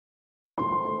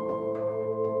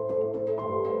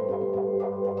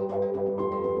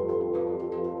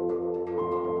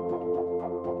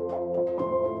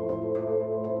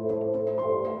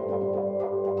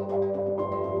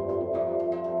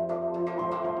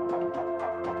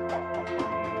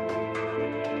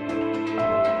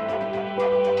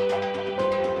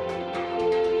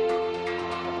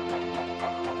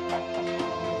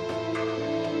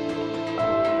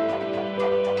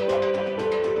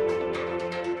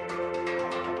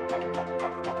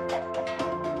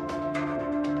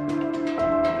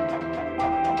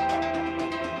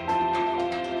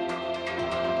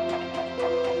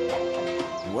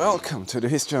Welcome to the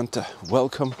History Hunter.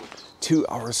 Welcome to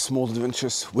our small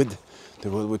adventures with the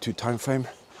World War II time frame.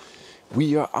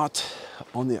 We are out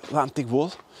on the Atlantic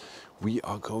Wall. We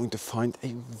are going to find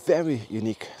a very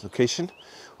unique location.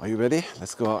 Are you ready?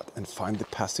 Let's go out and find the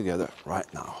pass together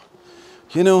right now.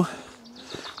 You know,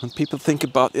 when people think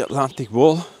about the Atlantic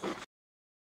Wall,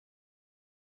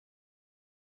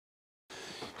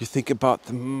 you think about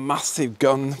the massive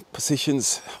gun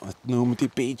positions at Normandy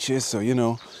beaches or, you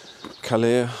know,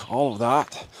 Calais, all of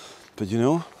that. But you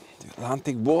know, the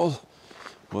Atlantic Wall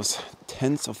was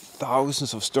tens of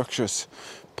thousands of structures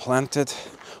planted.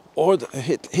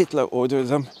 Hitler ordered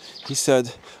them. He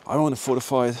said, I want to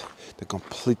fortify the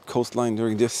complete coastline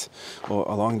during this, or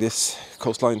along this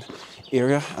coastline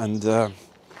area, and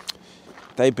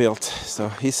they built. So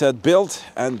he said build,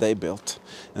 and they built.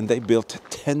 And they built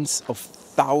tens of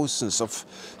thousands of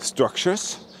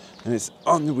structures, and it's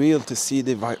unreal to see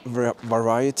the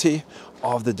variety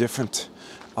of the different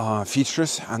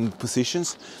features and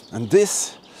positions. And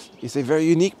this is a very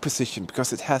unique position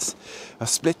because it has a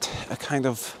split, a kind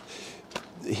of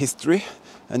history.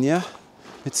 And yeah,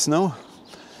 it's snow.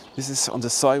 This is on the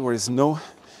side where there's no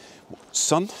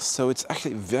sun, so it's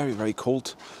actually very, very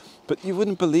cold. But you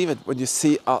wouldn't believe it when you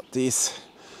see out this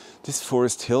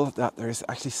forest hill that there is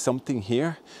actually something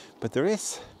here, but there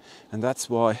is, and that's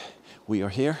why we are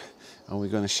here, and we're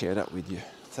going to share that with you.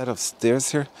 The set of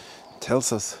stairs here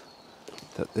tells us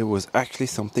that there was actually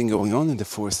something going on in the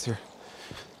forest here,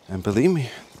 and believe me,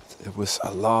 there was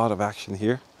a lot of action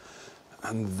here.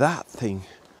 And that thing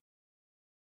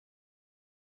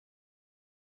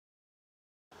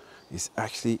is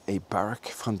actually a barrack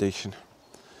foundation.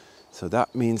 So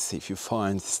that means if you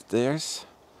find stairs,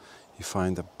 you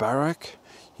find a barrack,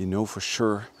 you know for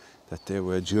sure that there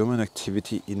were German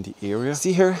activity in the area.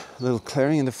 See here, a little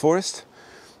clearing in the forest.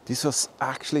 This was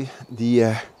actually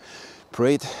the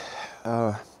parade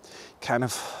kind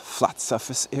of flat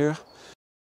surface area.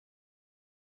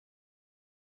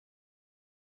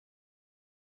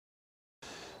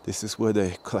 This is where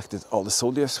they collected all the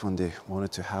soldiers when they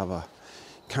wanted to have a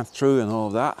camp through and all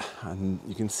of that. And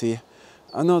you can see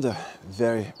another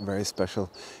very, very special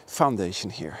foundation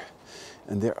here.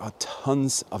 And there are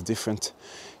tons of different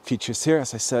features here.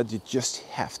 As I said, you just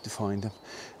have to find them.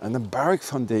 And the barrack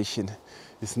foundation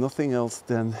is nothing else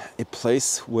than a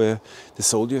place where the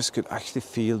soldiers could actually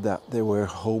feel that they were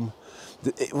home.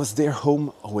 It was their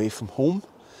home away from home.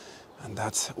 And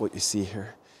that's what you see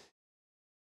here.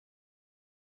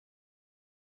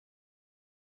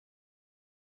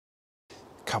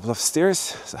 A couple of stairs.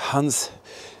 So Hans,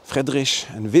 Friedrich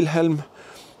and Wilhelm,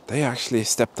 they actually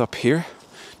stepped up here,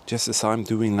 just as I'm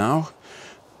doing now.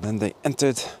 Then they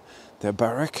entered their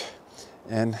barrack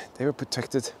and they were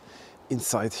protected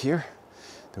inside here.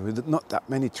 There were not that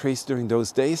many trees during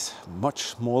those days, much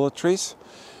smaller trees,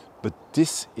 but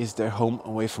this is their home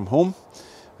away from home.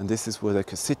 And this is where they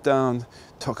could sit down,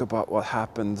 talk about what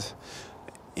happened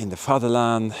in the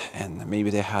fatherland, and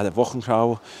maybe they had a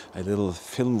Wochenschau, a little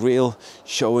film reel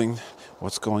showing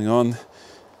what's going on,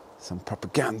 some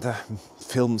propaganda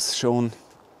films shown.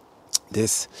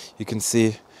 This, you can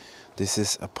see, this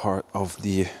is a part of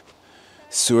the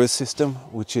sewer system,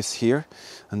 which is here,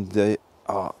 and there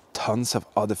are tons of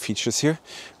other features here.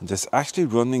 And there's actually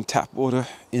running tap water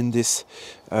in this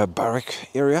barrack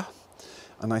area,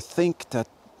 and I think that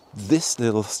this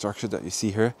little structure that you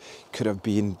see here could have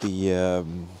been the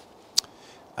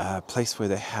place where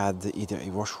they had either a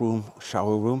washroom,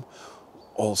 shower room,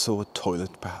 also a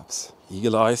toilet perhaps.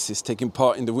 Eagle Eyes is taking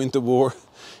part in the winter war.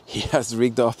 He has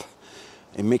rigged up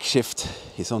a makeshift.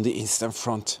 He's on the eastern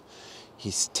front.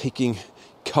 He's taking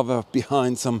cover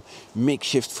behind some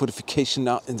makeshift fortification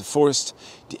out in the forest.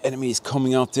 The enemy is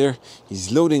coming out there.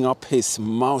 He's loading up his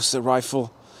Mauser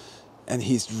rifle, and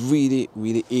he's really,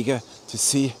 really eager to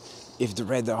see if the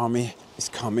Red Army is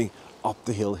coming up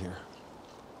the hill here.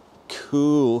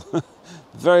 Cool.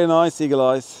 Very nice, Eagle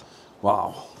Eyes.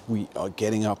 Wow, we are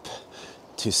getting up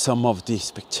to some of the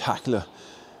spectacular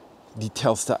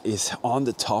details that is on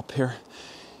the top here.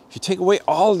 If you take away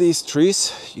all these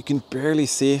trees, you can barely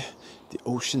see the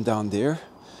ocean down there.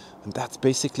 And that's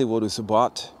basically what it's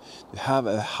about. You have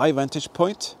a high vantage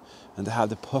point, and they have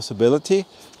the possibility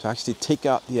to actually take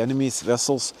out the enemy's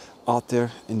vessels out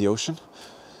there in the ocean.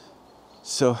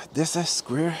 So there's a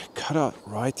square cutout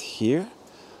right here.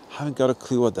 Haven't got a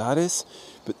clue what that is.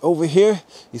 But over here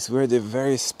is where the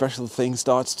very special thing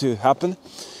starts to happen.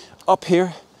 Up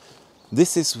here,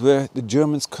 this is where the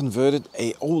Germans converted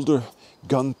an older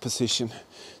gun position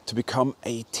to become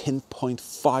a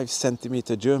 10.5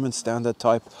 centimeter German standard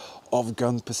type of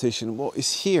gun position. What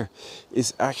is here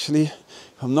is actually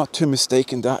if I'm not too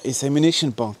mistaken, that is a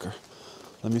munition bunker.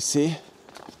 Let me see.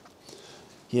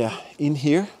 Yeah, in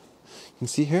here, you can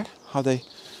see here how they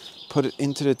put it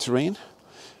into the terrain.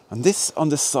 And this on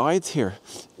the side here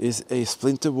is a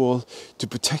splinter wall to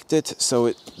protect it so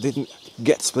it didn't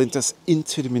get splinters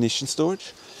into the munition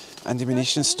storage. And the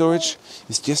munition storage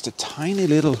is just a tiny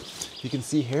little, you can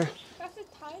see here. That's the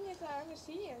tiniest I've ever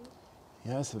seen.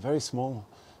 Yeah, it's a very small.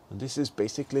 And this is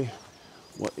basically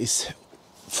what is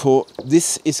for,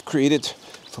 this is created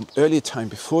from earlier time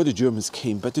before the Germans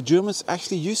came. But the Germans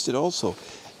actually used it also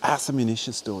as a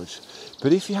munition storage.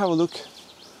 But if you have a look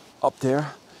up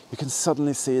there, you can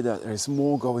suddenly see that there is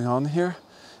more going on here.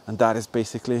 And that is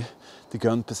basically the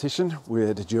gun position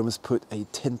where the Germans put a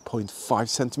 10.5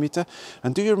 centimeter.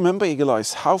 And do you remember, Eagle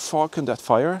Eyes, how far can that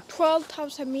fire?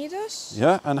 12,000 meters.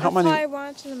 Yeah, and how many? 5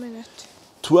 rounds in a minute.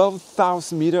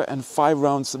 12,000 meters and 5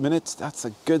 rounds a minute. That's a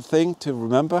good thing to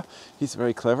remember. He's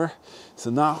very clever.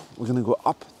 So now we're going to go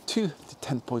up to the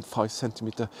 10.5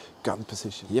 centimeter gun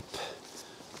position. Yep,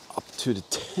 up to the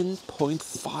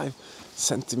 10.5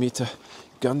 centimeter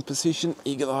gun position.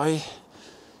 Eagle Eye,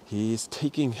 he is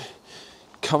taking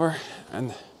cover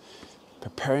and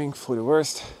preparing for the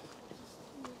worst.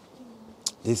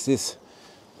 This is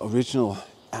original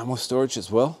ammo storage as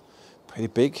well, pretty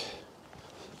big.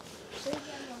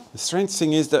 The strange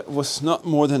thing is that it was not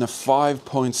more than a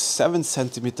 5.7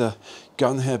 centimeter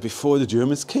gun here before the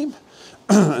Germans came.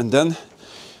 And then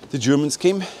the Germans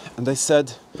came and they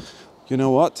said, you know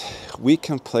what, we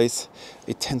can place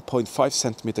a 10.5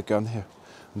 centimeter gun here.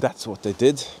 And that's what they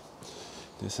did.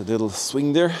 There's a little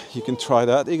swing there. You can try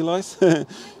that, Eagle Eyes.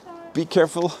 Be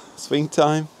careful, swing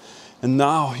time. And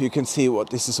now you can see what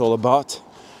this is all about.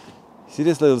 See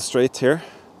this little straight here?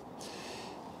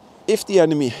 If the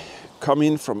enemy come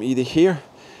in from either here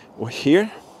or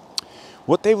here,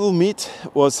 what they will meet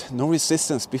was no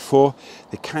resistance before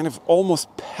they kind of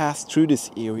almost pass through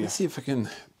this area. Let's see if I can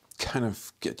kind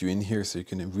of get you in here so you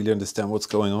can really understand what's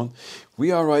going on. We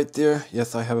are right there.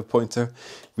 Yes, I have a pointer.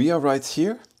 We are right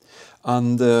here.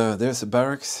 And there's the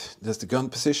barracks, there's the gun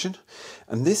position.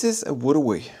 And this is a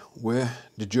waterway where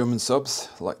the German subs,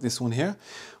 like this one here,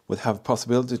 would have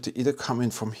possibility to either come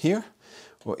in from here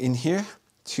or in here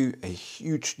to a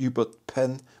huge U-boat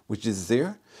pen, which is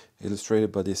there,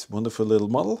 illustrated by this wonderful little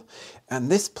model. And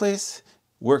this place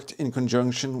worked in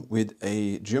conjunction with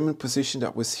a German position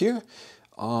that was here.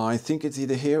 I think it's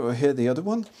either here or here, the other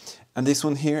one. And this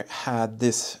one here had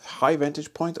this high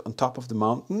vantage point on top of the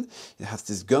mountain. It has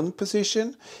this gun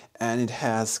position and it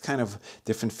has kind of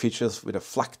different features with a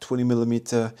flak 20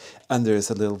 millimeter. And there's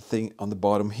a little thing on the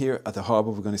bottom here at the harbor.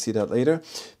 We're going to see that later.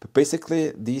 But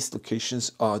basically these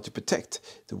locations are to protect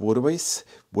the waterways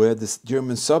where the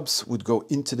German subs would go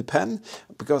into the pen,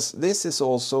 because this is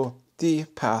also the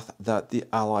path that the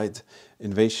Allied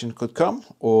invasion could come,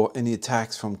 or any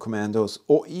attacks from commandos,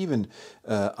 or even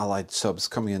Allied subs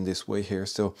coming in this way here.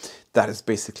 So that is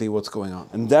basically what's going on.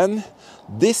 And then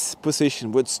this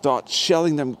position would start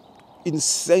shelling them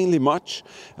insanely much,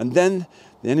 and then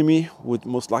the enemy would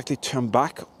most likely turn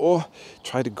back or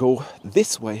try to go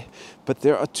this way. But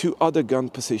there are 2 other gun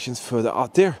positions further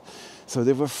out there. So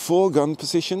there were 4 gun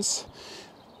positions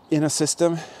in a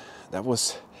system that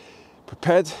was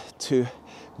prepared to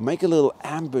make a little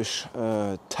ambush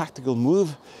tactical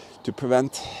move to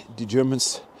prevent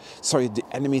the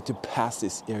enemy to pass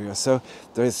this area. So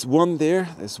there's one there,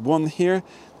 there's one here,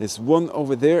 there's one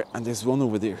over there, and there's one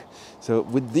over there. So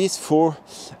with these 4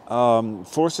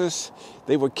 forces,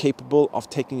 they were capable of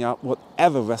taking out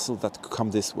whatever vessel that could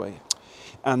come this way.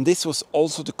 And this was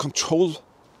also the control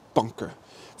bunker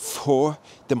for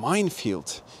the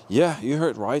minefield. Yeah, you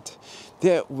heard right.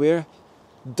 There were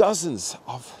dozens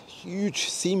of huge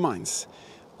sea mines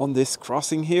on this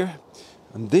crossing here,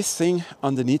 and this thing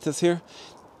underneath us here,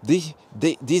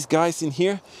 these guys in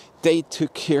here, they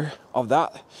took care of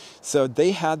that. So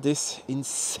they had this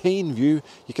insane view.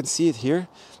 You can see it here,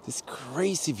 this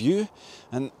crazy view,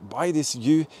 and by this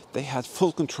view they had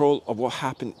full control of what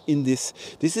happened in this.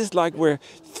 This is like where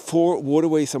 4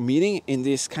 waterways are meeting in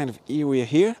this kind of area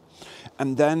here,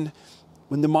 and then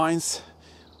when the mines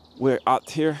were out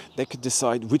here, they could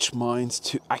decide which mines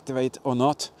to activate or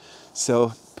not.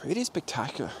 So pretty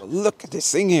spectacular. Look at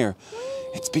this thing here.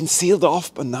 It's been sealed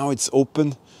off, but now it's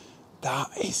open. That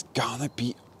is gonna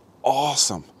be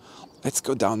awesome. Let's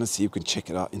go down and see if we can check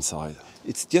it out inside.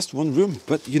 It's just one room,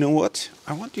 but you know what?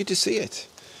 I want you to see it.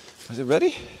 Is it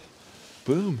ready?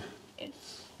 Boom.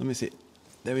 Let me see.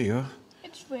 There we go.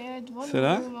 It's weird. One See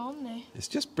that? room only. It's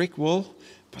just brick wall,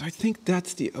 but I think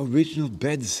that's the original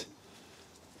beds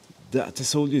that the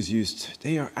soldiers used.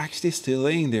 They are actually still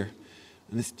laying there.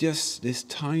 And it's just this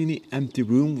tiny empty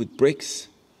room with bricks.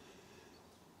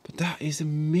 But that is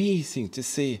amazing to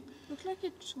see. Looks like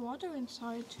it's water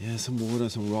inside. Yeah, some water,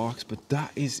 some rocks, but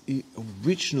that is the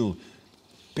original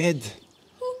bed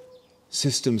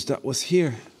systems that was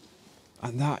here.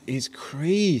 And that is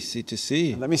crazy to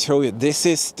see. Let me show you. This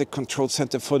is the control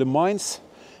center for the mines.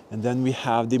 And then we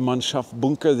have the Mannschaft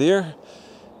bunker there.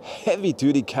 Heavy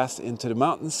duty cast into the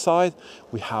mountainside.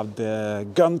 We have the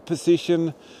gun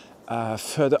position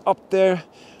further up there.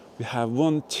 We have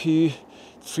 1, 2,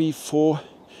 3, 4,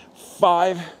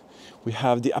 5. We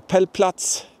have the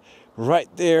Appellplatz right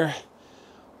there.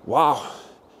 Wow.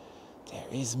 There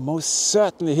is most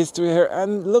certainly history here.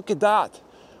 And look at that.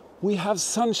 We have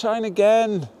sunshine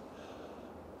again.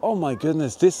 Oh my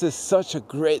goodness, this is such a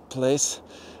great place.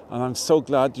 And I'm so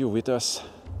glad you're with us.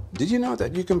 Did you know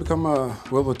that you can become a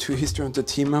World War II History Hunter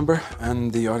team member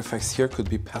and the artifacts here could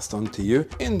be passed on to you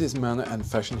in this manner and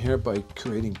fashion here by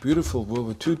creating beautiful World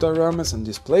War II dioramas and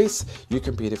displays? You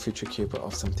can be the future keeper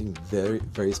of something very,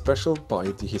 very special by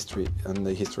the history and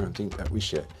the history hunting that we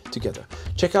share together.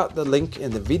 Check out the link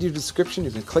in the video description.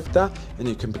 You can click that and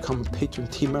you can become a Patreon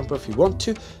team member if you want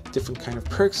to. Different kind of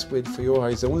perks with for your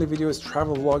eyes only videos,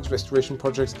 travel vlogs, restoration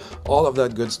projects, all of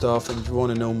that good stuff. And if you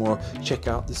want to know more, check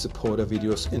out the supporter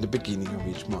videos in the beginning of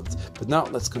each month. But now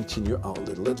let's continue our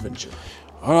little adventure.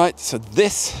 All right, so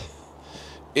this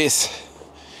is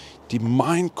the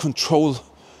mind control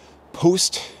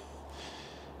post,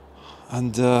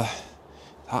 and that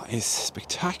is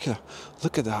spectacular.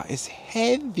 Look at that, it's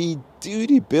heavy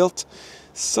duty built,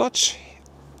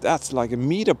 that's like 1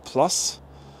 meter plus.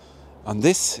 And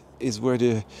this is where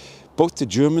both the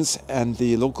Germans and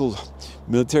the local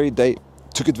military, they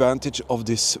took advantage of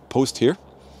this post here.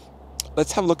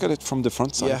 Let's have a look at it from the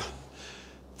front side. Yeah,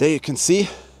 there you can see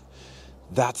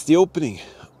that's the opening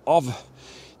of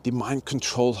the mind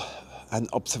control and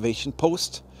observation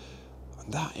post.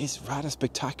 And that is rather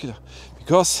spectacular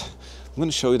because I'm going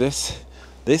to show you this.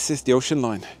 This is the ocean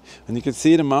line, and you can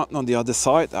see the mountain on the other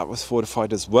side that was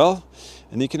fortified as well.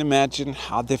 And you can imagine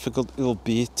how difficult it will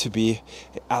be to be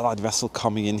an Allied vessel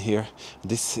coming in here.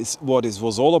 This is what it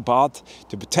was all about,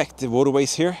 to protect the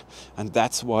waterways here. And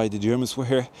that's why the Germans were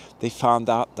here. They found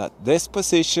out that this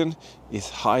position is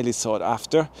highly sought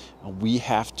after, and we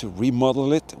have to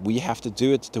remodel it. We have to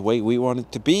do it the way we want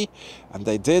it to be. And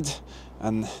they did.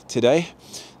 And today,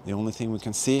 the only thing we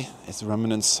can see is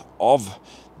remnants of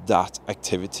that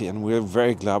activity. And we're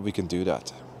very glad we can do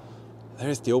that.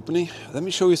 There's the opening. Let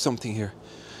me show you something here.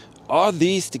 Are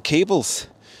these the cables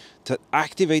that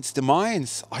activates the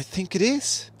mines? I think it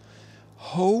is.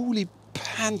 Holy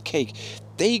pancake.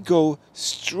 They go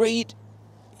straight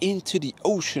into the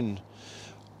ocean.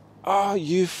 Are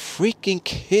you freaking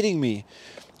kidding me?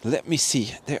 Let me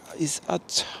see. There is a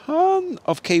ton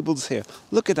of cables here.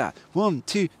 Look at that. 1,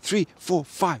 2, 3, 4,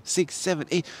 5, 6, 7,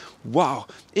 8. Wow.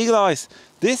 Eagle eyes.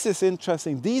 This is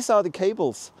interesting. These are the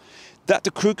cables that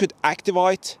the crew could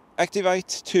activate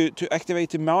to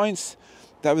activate the mines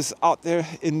that was out there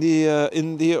in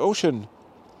the ocean.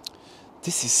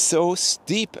 This is so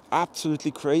steep, absolutely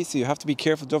crazy. You have to be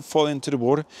careful, don't fall into the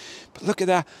water. But look at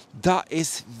that. That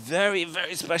is very,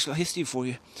 very special history for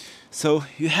you. So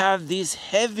you have these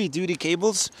heavy duty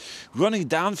cables running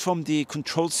down from the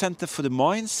control center for the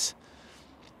mines.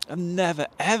 I've never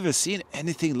ever seen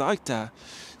anything like that.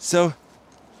 So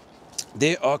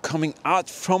they are coming out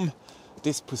from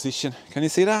this position. Can you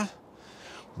see that?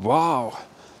 Wow,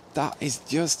 that is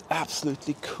just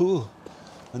absolutely cool.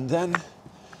 And then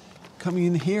coming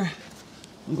in here,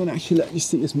 I'm gonna actually let you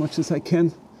see as much as I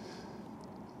can.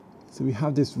 So we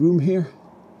have this room here.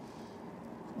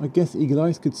 I guess eagle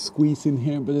eyes could squeeze in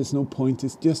here, but there's no point.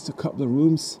 It's just a couple of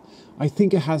rooms. I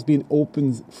think it has been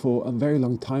open for a very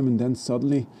long time and then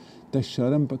suddenly they shut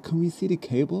them. But can we see the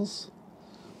cables?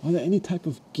 Are there any type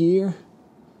of gear?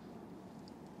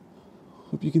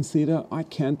 Hope you can see that. I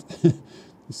can't. The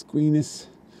screen is,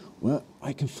 well,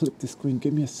 I can flip the screen.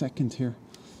 Give me a second here.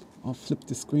 I'll flip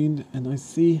the screen and I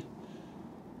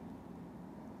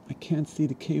can't see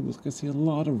the cables. I can see a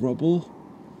lot of rubble.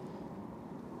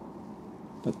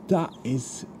 But that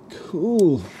is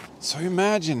cool. So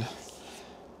imagine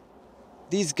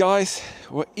these guys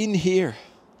were in here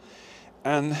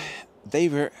and they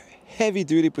were heavy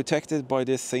duty protected by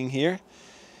this thing here.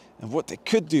 And what they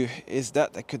could do is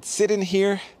that they could sit in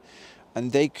here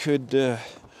and they could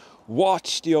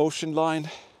watch the ocean line,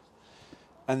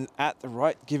 and at the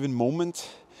right given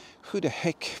moment, who the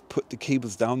heck put the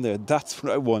cables down there? That's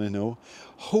what I want to know.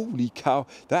 Holy cow,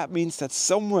 that means that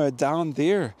somewhere down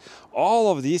there,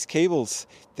 all of these cables,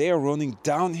 they are running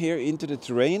down here into the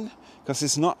terrain because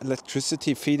it's not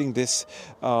electricity feeding this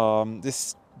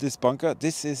this bunker.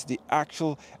 This is the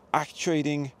actual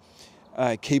actuating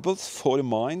cables for the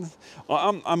mine.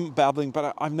 I'm babbling,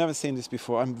 but I've never seen this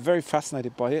before. I'm very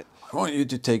fascinated by it. I want you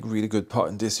to take really good part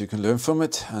in this. You can learn from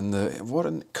it, and what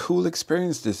a cool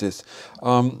experience this is.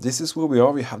 This is where we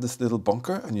are. We have this little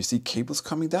bunker, and you see cables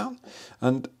coming down,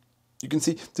 and you can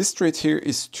see this straight here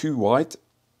is too wide.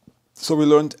 So we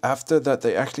learned after that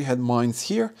they actually had mines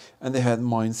here and they had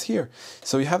mines here.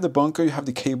 So you have the bunker, you have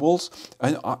the cables,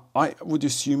 and I would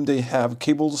assume they have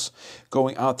cables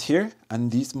going out here,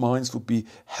 and these mines would be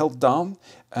held down,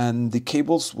 and the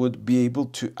cables would be able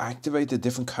to activate the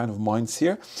different kind of mines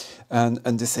here, and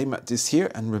the same at this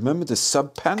here. And remember the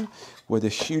sub pen, where the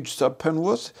huge sub pen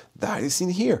was, that is in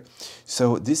here.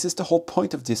 So this is the whole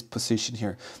point of this position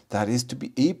here, that is to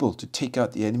be able to take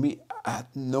out the enemy at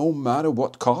no matter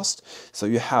what cost. So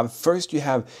you have first you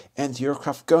have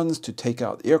anti-aircraft guns to take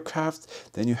out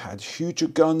aircraft, then you had huger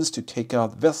guns to take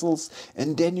out vessels,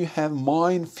 and then you have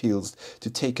minefields to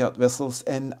take out vessels,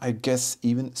 and I guess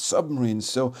even submarines.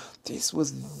 So this was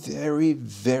very,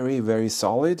 very, very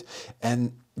solid,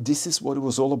 and this is what it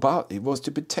was all about. It was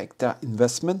to protect that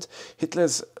investment. Hitler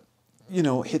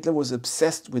was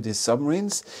obsessed with his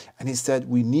submarines, and he said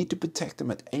we need to protect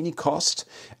them at any cost,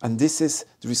 and this is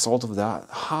the result of that.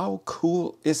 How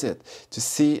cool is it to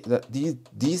see that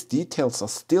these details are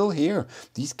still here,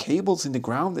 these cables in the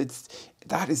ground?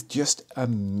 That is just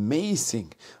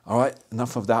amazing. All right,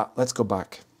 enough of that. Let's go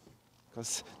back,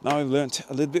 because now I've learned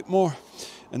a little bit more,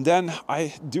 and then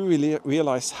I do really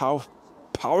realize how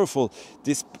powerful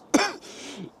this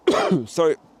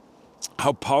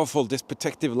how powerful this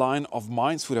protective line of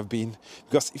mines would have been.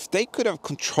 Because if they could have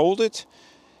controlled it,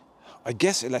 I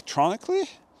guess electronically,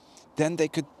 then they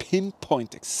could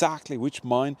pinpoint exactly which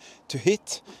mine to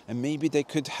hit, and maybe they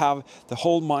could have the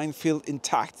whole minefield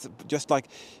intact, just like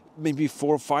maybe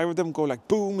 4 or 5 of them go like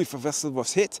boom if a vessel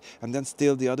was hit, and then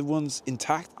still the other ones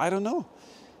intact. I don't know.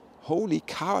 Holy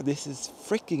cow, this is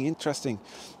freaking interesting.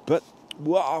 But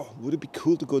wow, would it be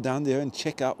cool to go down there and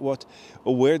check out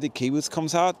where the cables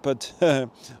comes out, but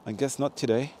I guess not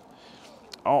today.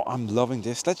 Oh, I'm loving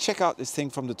this. Let's check out this thing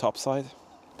from the top side.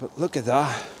 But look at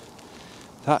that.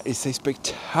 That is a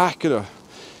spectacular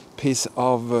piece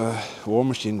of war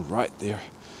machine right there.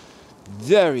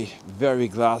 Very, very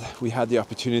glad we had the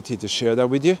opportunity to share that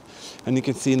with you. And you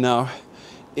can see now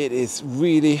it is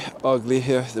really ugly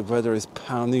here. The weather is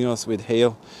pounding us with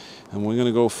hail. And we're going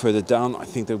to go further down. I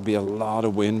think there'll be a lot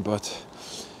of wind, but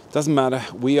it doesn't matter.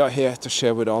 We are here to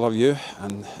share with all of you,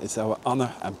 and it's our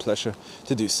honor and pleasure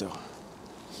to do so.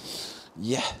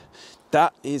 Yeah,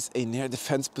 that is a near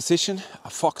defense position, a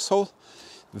foxhole,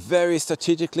 very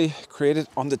strategically created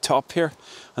on the top here.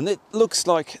 And it looks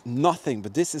like nothing,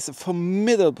 but this is a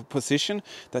formidable position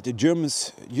that the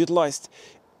Germans utilized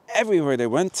everywhere they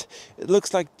went. It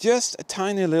looks like just a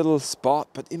tiny little spot,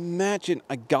 but imagine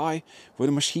a guy with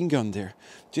a machine gun there.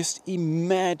 Just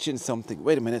imagine something.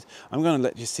 Wait a minute, I'm gonna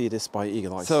let you see this by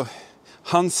Eagle Eye. So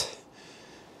Hans,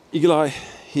 Eagle Eye,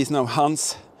 he's now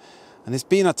Hans, and he's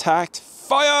being attacked.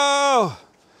 Fire!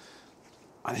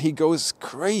 And he goes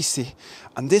crazy.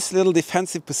 And this little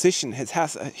defensive position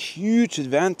has a huge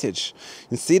advantage.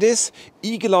 You see this?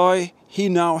 Eagle Eye, he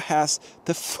now has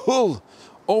the full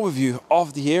overview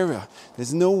of the area.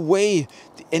 There's no way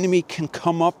the enemy can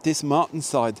come up this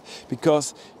mountainside,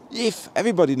 because if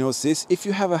everybody knows this, if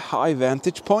you have a high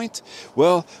vantage point,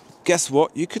 well, guess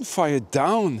what? You can fire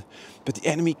down, but the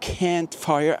enemy can't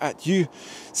fire at you.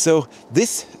 So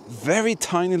this very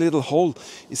tiny little hole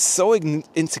is so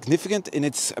insignificant in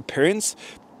its appearance,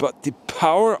 but the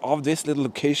power of this little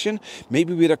location,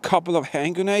 maybe with a couple of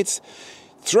hand grenades,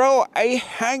 throw a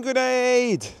hand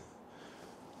grenade!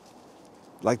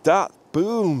 Like that,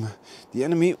 boom. The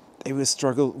enemy, they will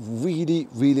struggle really,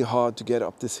 really hard to get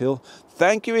up this hill.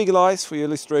 Thank you, Eagle Eyes, for your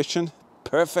illustration.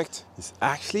 Perfect. It's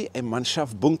actually a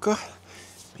Mannschaft bunker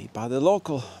made by the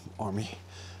local army.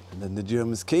 And then the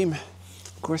Germans came.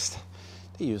 Of course,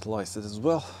 they utilized it as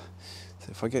well.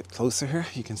 So if I get closer here,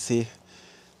 you can see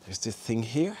there's this thing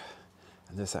here,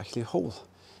 and there's actually a hole.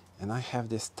 And I have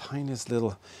this tiniest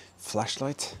little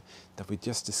flashlight that we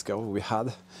just discovered we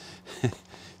had.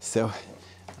 So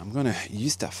I'm gonna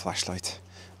use that flashlight,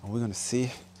 and we're gonna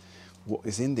see what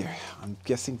is in there. I'm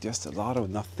guessing just a lot of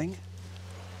nothing.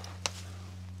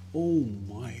 Oh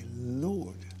my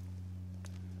Lord.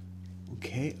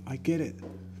 Okay, I get it.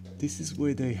 This is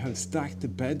where they have stacked the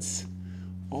beds.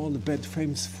 All the bed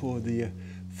frames for the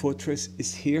fortress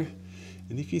is here.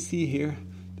 And if you see here,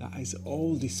 that is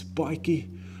all the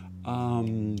spiky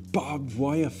barbed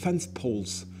wire fence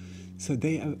poles. So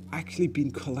they have actually been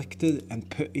collected and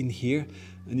put in here,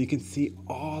 and you can see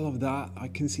all of that. I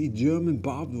can see German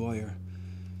barbed wire.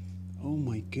 Oh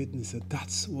my goodness, so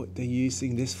that's what they're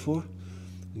using this for.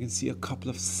 You can see a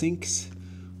couple of sinks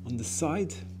on the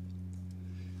side.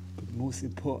 But most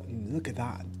important, look at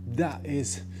that. That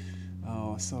is,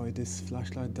 oh sorry, this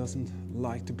flashlight doesn't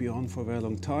like to be on for a very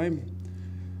long time.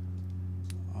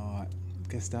 I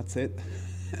guess that's it.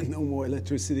 No more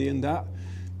electricity in that.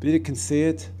 But you can see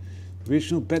it.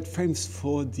 Original bed frames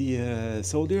for the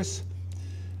soldiers,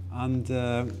 and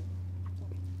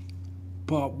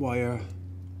barbed wire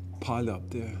piled up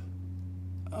there.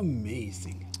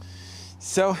 Amazing.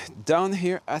 So down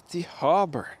here at the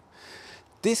harbor,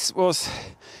 this was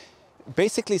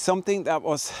basically something that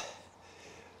was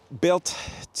built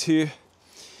to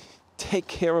take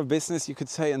care of business, you could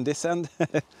say, on this end.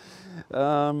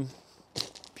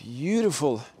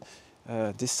 Beautiful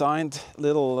designed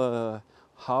little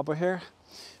harbor here,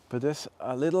 but there's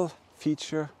a little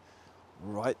feature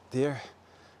right there,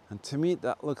 and to me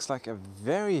that looks like a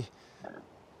very,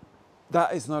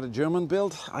 that is not a German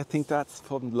build. I think that's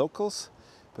from locals,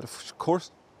 but of course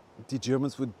the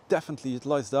Germans would definitely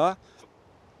utilize that.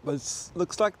 But it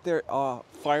looks like there are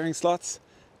firing slots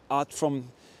out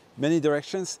from many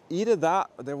directions. Either that,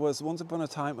 or there was once upon a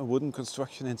time a wooden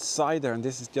construction inside there, and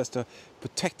this is just a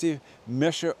protective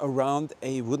measure around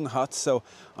a wooden hut. So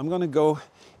I'm gonna go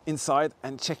inside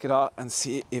and check it out and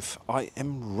see if I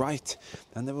am right.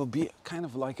 And there will be kind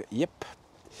of like a, yep,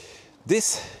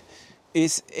 this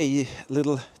is a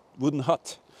little wooden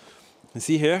hut. You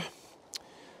see here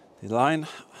the line,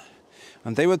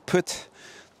 and they would put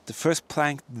the first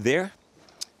plank there,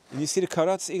 and you see the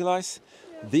cutouts, Eagle Eyes?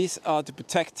 Yeah. These are to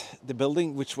protect the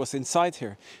building which was inside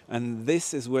here, and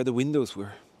this is where the windows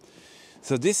were.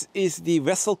 So this is the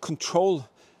vessel control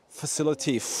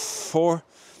facility for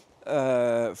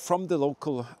from the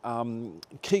local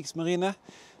Kriegsmarine,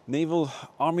 naval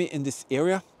army in this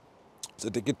area, so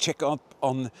they could check up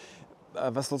on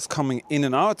vessels coming in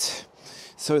and out.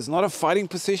 So it's not a fighting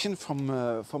position from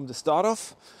the start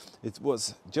off. It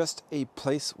was just a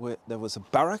place where there was a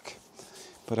barrack.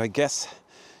 But I guess,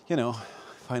 you know,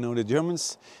 if I know the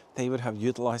Germans, they would have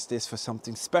utilized this for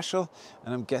something special.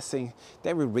 And I'm guessing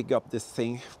they will rig up this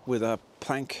thing with a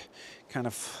plank kind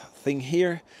of thing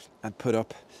here and put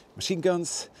up machine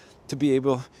guns to be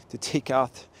able to take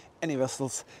out any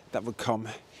vessels that would come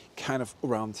kind of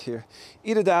around here.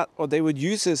 Either that, or they would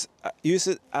use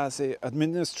it as a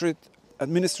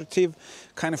administrative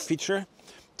kind of feature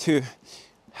to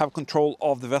have control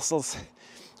of the vessels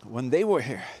when they were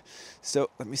here. So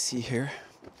let me see here.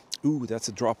 Ooh, that's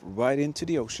a drop right into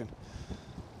the ocean.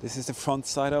 This is the front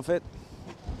side of it.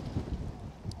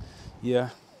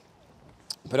 Yeah.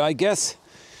 But I guess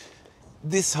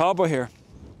this harbor here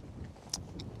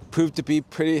proved to be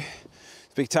pretty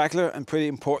spectacular and pretty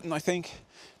important, I think,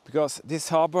 because this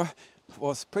harbor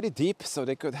was pretty deep, so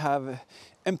they could have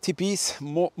MTBs,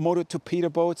 motor torpedo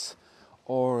boats,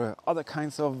 or other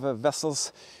kinds of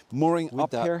vessels mooring with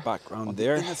up that here. Background on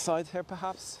there. The inner side here,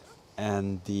 perhaps.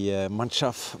 And the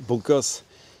Mannschaft bunkers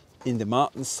in the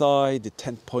mountainside, the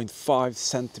 10.5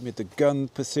 centimeter gun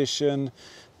position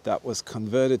that was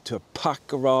converted to a pack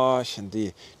garage, and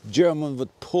the German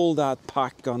would pull that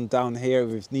pack gun down here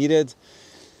if needed.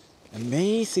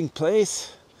 Amazing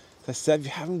place. As I said, if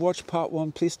you haven't watched part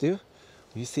one, please do.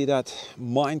 You see that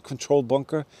mind control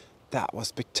bunker? That was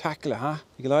spectacular, huh,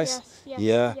 you guys? Yes,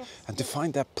 yeah. Yes, and to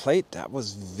find that plate, that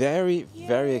was very,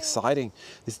 very exciting.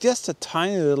 It's just a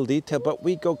tiny little detail, but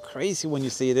we go crazy when you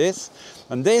see this.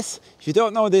 And this, if you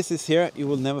don't know this is here, you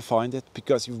will never find it,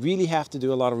 because you really have to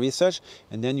do a lot of research,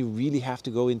 and then you really have to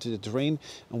go into the terrain.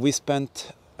 And we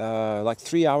spent like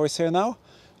 3 hours here now,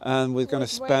 and we're going to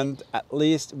spend at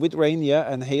least, with rain, yeah,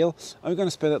 and hail, and we're going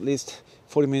to spend at least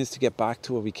 40 minutes to get back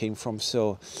to where we came from.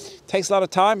 So it takes a lot of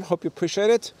time. Hope you appreciate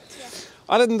it. Yeah.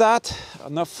 Other than that,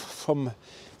 enough from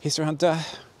History Hunter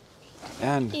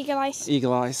and Eagle Eyes.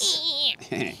 Eagle Eyes.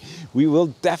 We will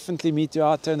definitely meet you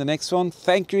out there in the next one.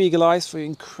 Thank you, Eagle Eyes, for your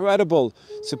incredible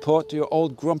support to your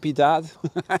old grumpy dad.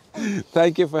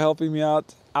 Thank you for helping me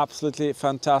out. Absolutely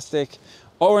fantastic.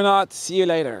 Over and out. See you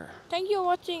later. Thank you for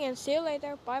watching, and see you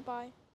later. Bye bye.